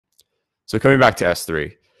So coming back to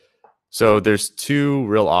S3. So there's two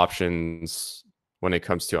real options when it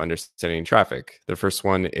comes to understanding traffic. The first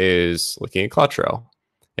one is looking at CloudTrail.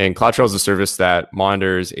 And CloudTrail is a service that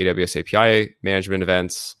monitors AWS API management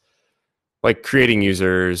events, like creating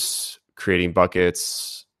users, creating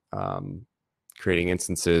buckets, creating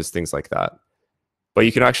instances, things like that. But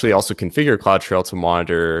you can actually also configure CloudTrail to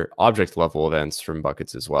monitor object level events from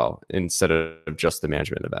buckets as well, instead of just the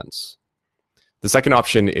management events. The second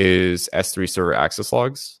option is S3 Server Access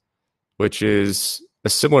Logs, which is a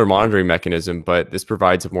similar monitoring mechanism, but this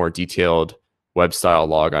provides a more detailed web style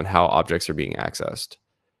log on how objects are being accessed.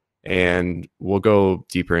 And we'll go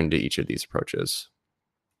deeper into each of these approaches.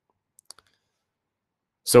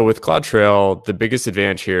 So with CloudTrail, the biggest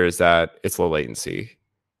advantage here is that it's low latency,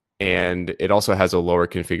 and it also has a lower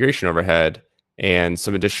configuration overhead and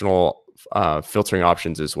some additional filtering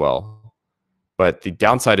options as well. But the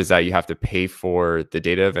downside is that you have to pay for the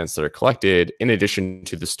data events that are collected in addition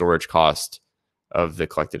to the storage cost of the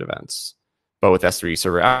collected events. But with S3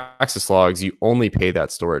 Server Access Logs, you only pay that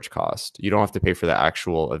storage cost. You don't have to pay for the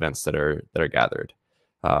actual events that are gathered.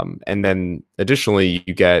 And then additionally,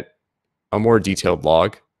 you get a more detailed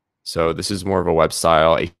log. So this is more of a web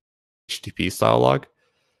style, HTTP style log.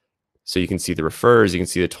 So you can see the refers, you can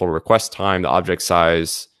see the total request time, the object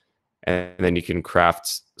size, and then you can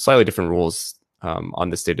craft slightly different rules on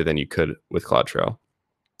this data than you could with CloudTrail.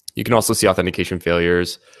 You can also see authentication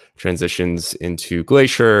failures, transitions into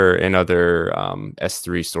Glacier, and other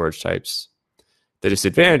S3 storage types. The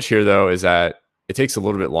disadvantage here, though, is that it takes a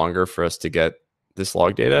little bit longer for us to get this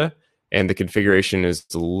log data, and the configuration is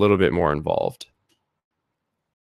a little bit more involved.